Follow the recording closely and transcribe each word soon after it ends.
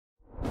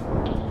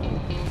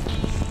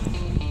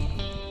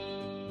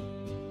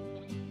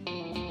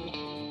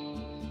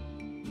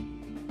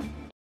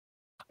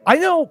I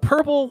know,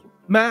 Purple,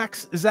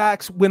 Max,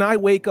 Zaxx, when I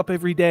wake up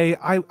every day,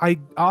 I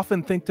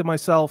often think to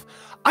myself,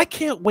 I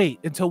can't wait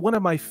until one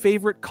of my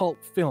favorite cult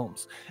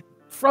films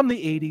from the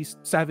 80s,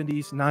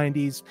 70s,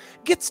 90s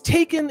gets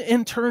taken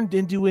and turned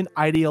into an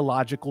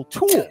ideological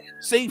tool,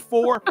 say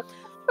for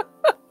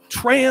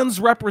trans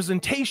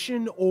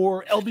representation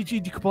or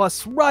LGBTQ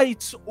plus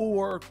rights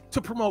or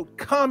to promote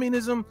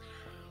communism.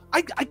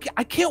 I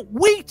can't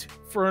wait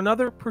for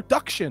another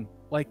production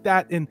like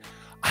that. And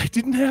I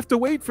didn't have to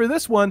wait for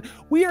this one.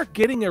 We are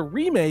getting a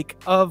remake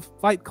of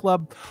Fight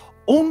Club,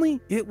 only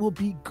it will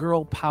be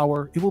girl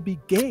power. It will be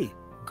gay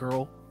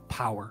girl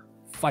power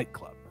Fight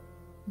Club.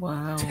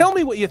 Wow. Tell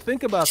me what you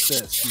think about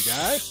this, you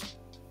guys.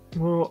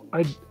 Well,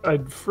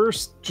 I'd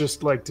first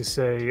just like to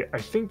say,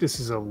 I think this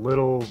is a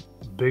little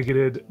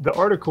bigoted. The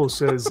article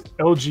says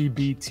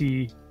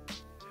LGBT.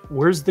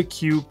 Where's the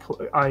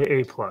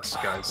QIA plus,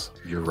 guys?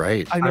 You're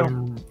right. I know.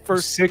 I'm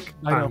sick.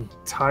 I'm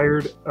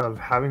tired of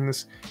having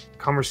this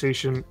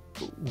conversation.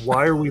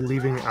 Why are we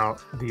leaving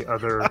out the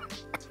other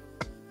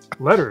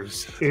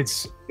letters?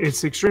 It's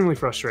extremely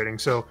frustrating.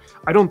 So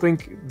I don't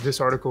think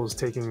this article is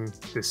taking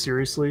this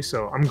seriously.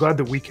 So I'm glad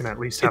that we can at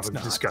least have a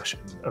discussion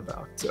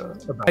about.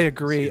 I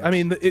agree. I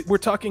mean, we're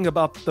talking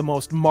about the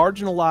most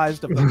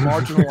marginalized of the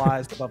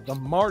marginalized of the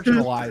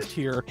marginalized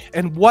here.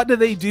 And what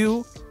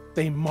do?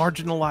 They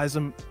marginalize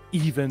them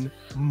even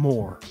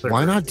more.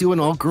 Why not do an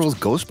all-girls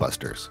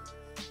Ghostbusters?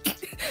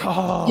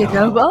 Oh, you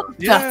know what?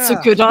 That's a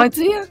good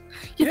idea.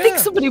 You'd think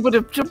somebody would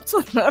have jumped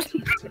on that.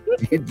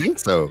 You'd think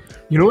so.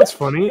 You know what's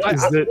funny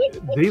is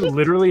that they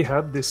literally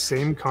had this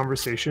same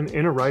conversation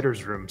in a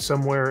writer's room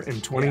somewhere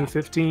in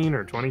 2015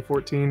 or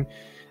 2014.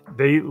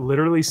 They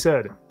literally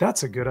said,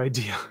 "That's a good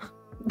idea,"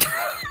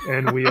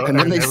 and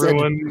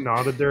everyone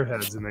nodded their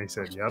heads and they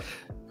said, "Yep."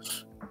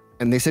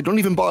 And they said, "Don't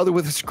even bother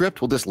with a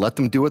script. We'll just let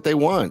them do what they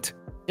want.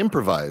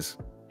 Improvise."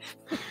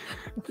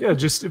 Yeah,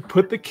 just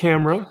put the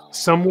camera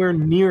somewhere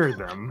near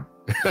them.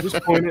 Just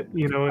point it,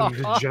 in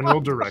the general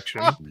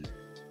direction,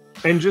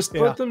 and just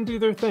let them do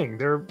their thing.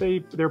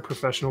 They're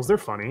professionals. They're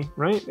funny,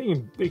 right?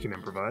 They can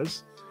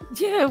improvise.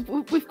 Yeah,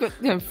 we've got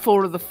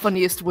 4 of the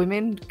funniest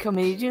women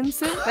comedians.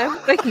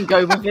 They can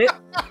go with it.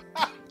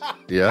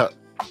 Yeah,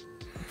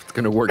 it's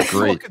gonna work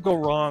great. What could go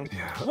wrong?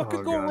 What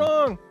could go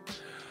wrong?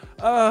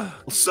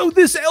 So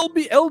this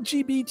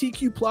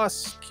LGBTQ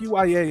plus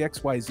QIA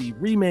XYZ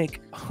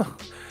remake.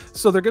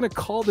 So they're going to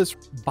call this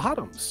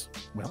Bottoms.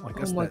 Well, I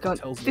guess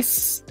tells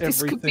this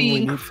could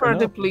be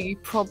incredibly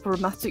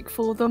problematic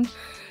for them.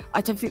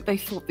 I don't think they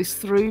thought this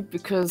through,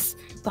 because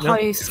the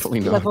highest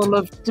level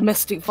of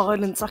domestic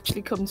violence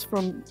actually comes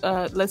from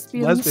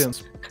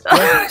lesbians.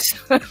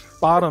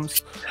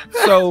 Bottoms.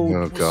 So,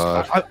 oh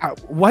god,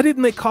 why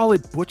didn't they call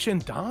it Butch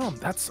and Dom?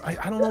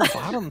 I don't know.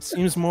 Bottom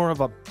seems more of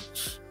a.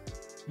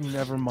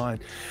 Never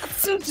mind.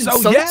 So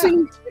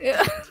insulting.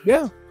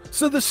 Yeah.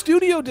 So the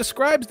studio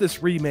describes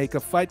this remake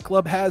of Fight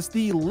Club as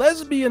the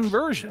lesbian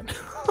version.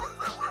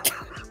 Oh,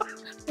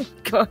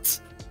 God.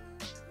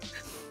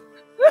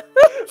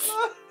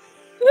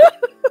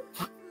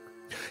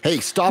 Hey,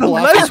 stop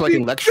laughing so I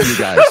can lecture you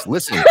guys.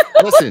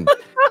 Listen.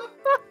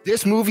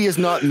 This movie is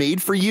not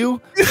made for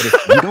you. But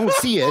if you don't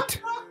see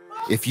it,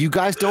 if you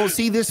guys don't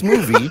see this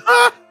movie,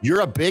 you're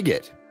a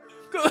bigot.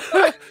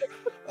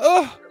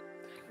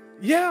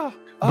 Yeah.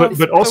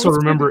 But also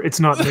remember, it's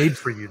not made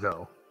for you,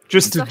 though.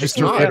 Just to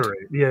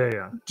reiterate.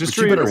 Yeah. Just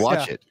you better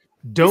watch it.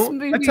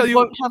 Don't. I tell you,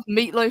 won't have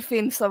meatloaf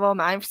in, so I'm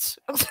out.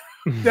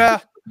 Yeah.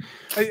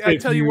 I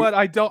tell you what,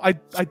 I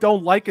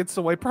don't like it,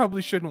 so I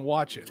probably shouldn't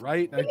watch it,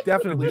 right? I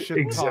definitely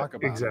shouldn't talk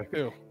about it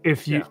too.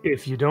 If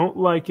you don't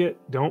like it,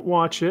 don't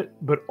watch it.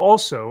 But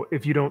also,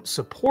 if you don't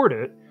support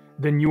it,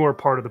 then you are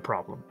part of the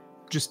problem.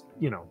 Just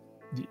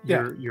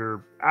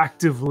you're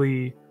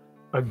actively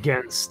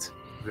against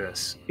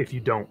this if you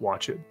don't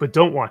watch it. But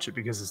don't watch it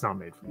because it's not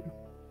made for you.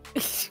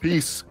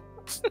 Peace.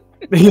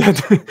 Yeah,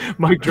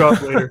 mic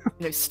drop later.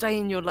 Stay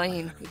in your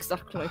lane.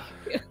 Exactly.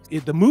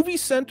 The movie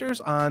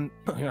centers on,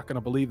 you're not going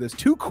to believe this,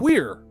 2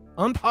 queer,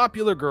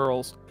 unpopular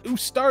girls who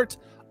start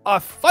a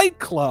fight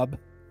club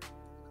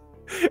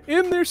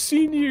in their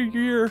senior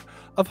year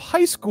of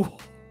high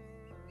school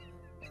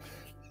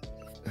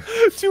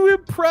to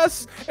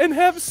impress and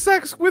have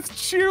sex with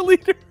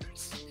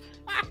cheerleaders.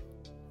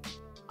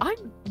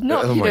 I'm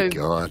not. Oh my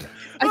god.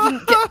 I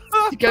didn't get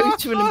to go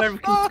to an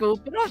American school,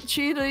 but aren't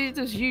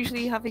cheerleaders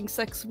usually having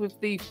sex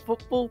with the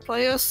football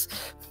players?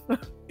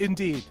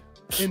 Indeed.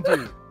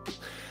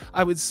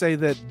 I would say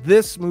that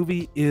this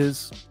movie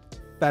is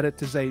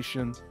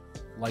fetishization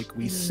like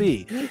we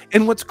see.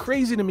 And what's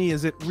crazy to me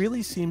is it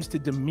really seems to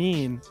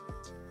demean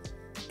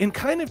and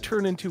kind of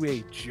turn into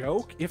a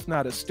joke, if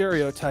not a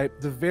stereotype,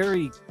 the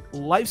very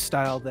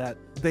lifestyle that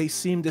they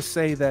seem to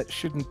say that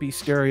shouldn't be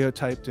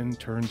stereotyped and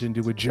turned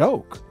into a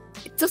joke.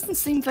 It doesn't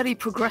seem very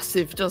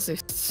progressive, does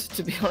it,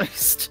 to be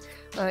honest?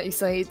 You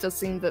say it does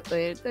seem that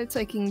they're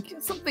taking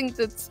something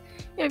that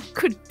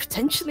could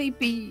potentially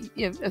be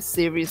a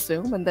serious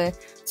film, and they're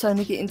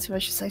turning it into, I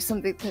should say,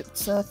 something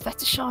that's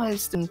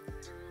fetishized. And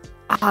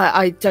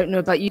I don't know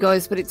about you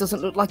guys, but it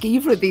doesn't look like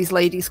either of these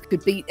ladies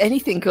could beat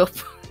anything up.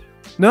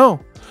 No,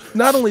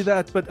 not only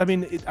that, but I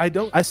mean,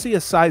 I see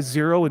a size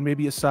 0 and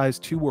maybe a size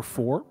 2 or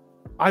 4.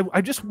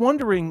 I'm just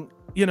wondering,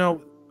 you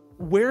know,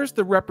 where's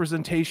the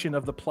representation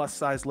of the plus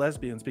size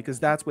lesbians? Because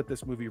that's what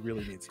this movie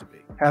really needs to be.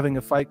 Having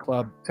a fight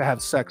club to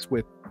have sex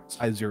with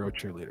size 0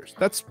 cheerleaders.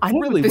 That's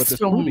really what this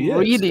movie is.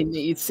 Really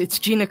needs. It's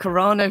Gina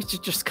Carano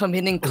to just come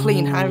in and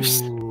clean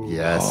house.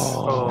 Yes,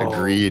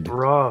 agreed.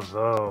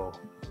 Bravo.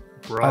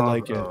 I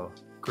like it.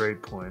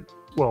 Great point.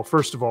 Well,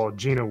 first of all,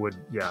 Gina would,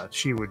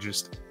 she would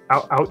just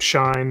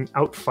outshine,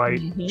 outfight.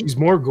 Mm-hmm. She's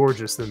more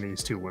gorgeous than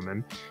these two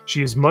women.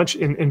 She is much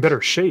in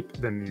better shape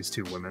than these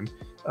two women.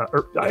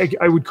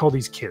 I would call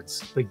these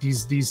kids. Like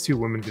these two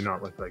women do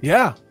not look like,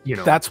 you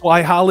know. That's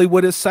why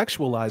Hollywood is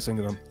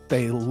sexualizing them.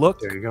 They look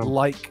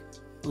like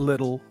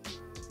little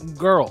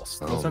girls.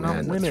 Those are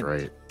not women. That's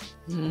right.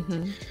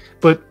 Mm-hmm.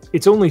 But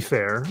it's only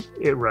fair,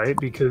 right?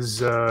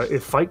 Because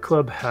if Fight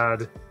Club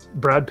had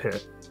Brad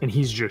Pitt and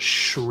he's just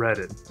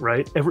shredded,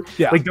 right?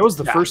 Like that was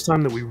the first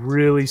time that we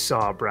really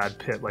saw Brad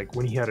Pitt, like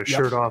when he had a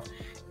shirt off,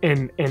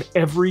 and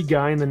every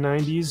guy in the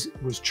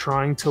 90s was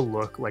trying to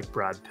look like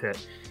Brad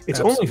Pitt. It's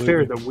only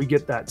fair that we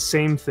get that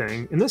same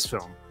thing in this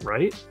film,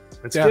 right?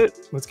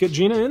 Let's get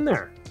Gina in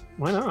there.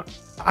 Why not?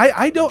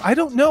 I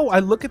don't know. I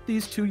look at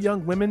these two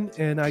young women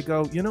and I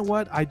go, you know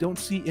what? I don't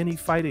see any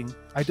fighting.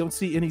 I don't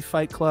see any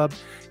Fight Club,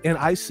 and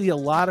I see a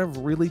lot of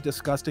really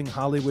disgusting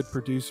Hollywood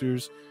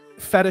producers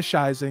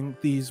fetishizing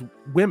these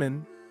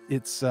women.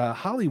 It's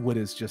Hollywood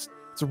is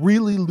it's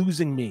really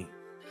losing me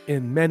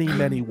in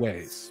many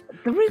ways.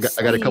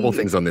 I got a couple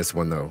things on this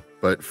one though,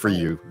 but for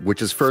you,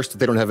 which is first,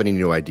 they don't have any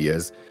new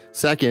ideas.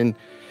 Second,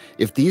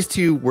 if these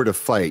two were to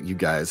fight, you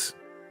guys,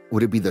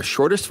 would it be the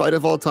shortest fight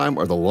of all time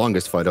or the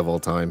longest fight of all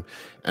time?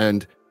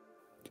 And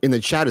in the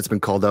chat, it's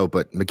been called out,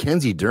 but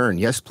Mackenzie Dern,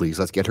 yes, please,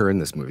 let's get her in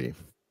this movie.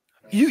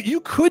 You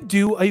could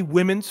do a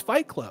women's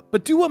Fight Club,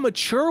 but do a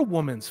mature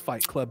woman's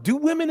Fight Club. Do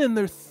women in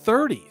their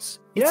 30s.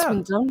 It's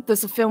been done.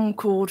 There's a film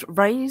called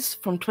Raise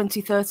from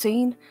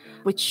 2013,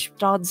 which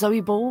starred Zoe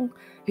Ball,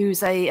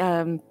 who's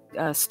a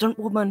stunt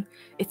woman.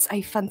 It's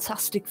a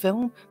fantastic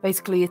film.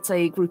 Basically, it's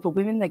a group of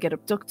women. They get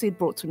abducted,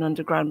 brought to an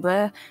underground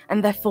lair,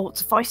 and they're fought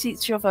to fight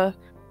each other.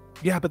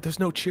 Yeah, but there's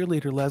no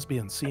cheerleader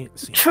lesbian scene.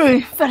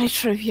 True, very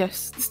true,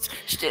 yes.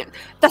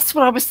 That's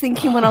what I was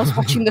thinking when I was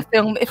watching the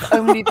film. If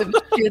only there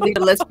was cheerleader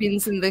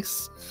lesbians in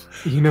this.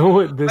 You know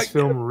what this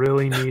film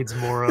really needs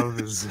more of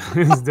is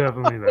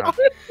definitely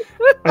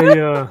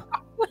that.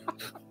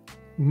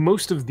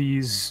 Most of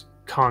these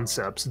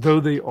concepts, though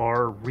they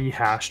are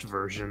rehashed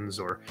versions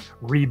or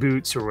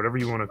reboots or whatever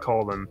you want to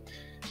call them,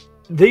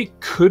 they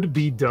could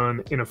be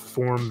done in a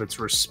form that's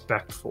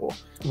respectful.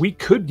 We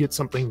could get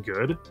something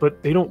good,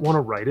 but they don't want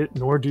to write it,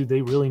 nor do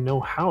they really know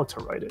how to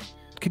write it.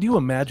 Could you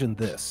imagine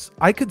this?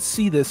 I could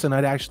see this, and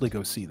I'd actually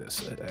go see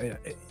this.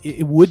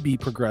 It would be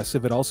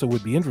progressive. It also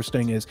would be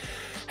interesting, is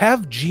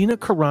have Gina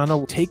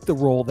Carano take the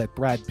role that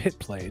Brad Pitt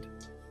played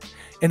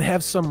and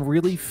have some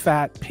really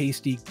fat,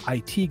 pasty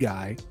IT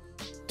guy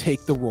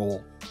take the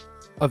role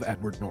of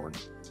Edward Norton.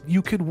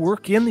 You could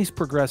work in these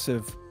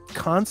progressive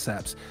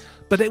concepts,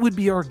 but it would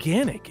be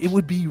organic. It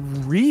would be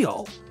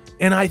real.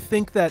 And I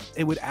think that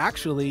it would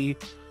actually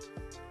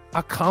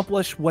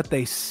accomplish what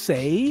they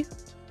say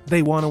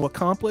they want to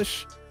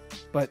accomplish.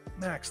 But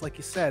Max, like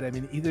you said, I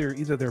mean, either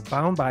they're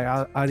bound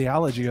by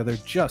ideology or they're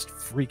just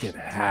freaking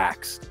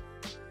hacks.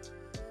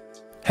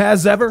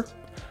 As ever,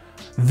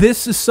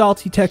 this is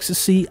Salty Texas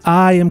C.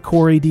 I am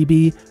Corey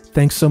DB.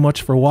 Thanks so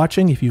much for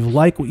watching. If you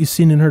like what you've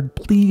seen and heard,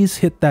 please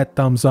hit that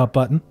thumbs up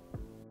button.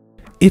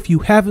 If you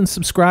haven't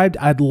subscribed,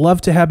 I'd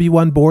love to have you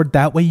on board.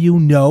 That way you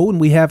know, and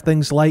we have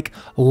things like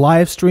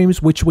live streams,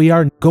 which we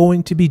are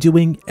going to be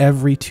doing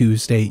every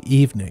Tuesday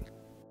evening.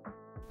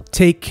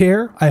 Take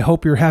care. I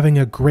hope you're having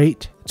a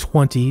great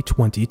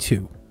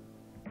 2022.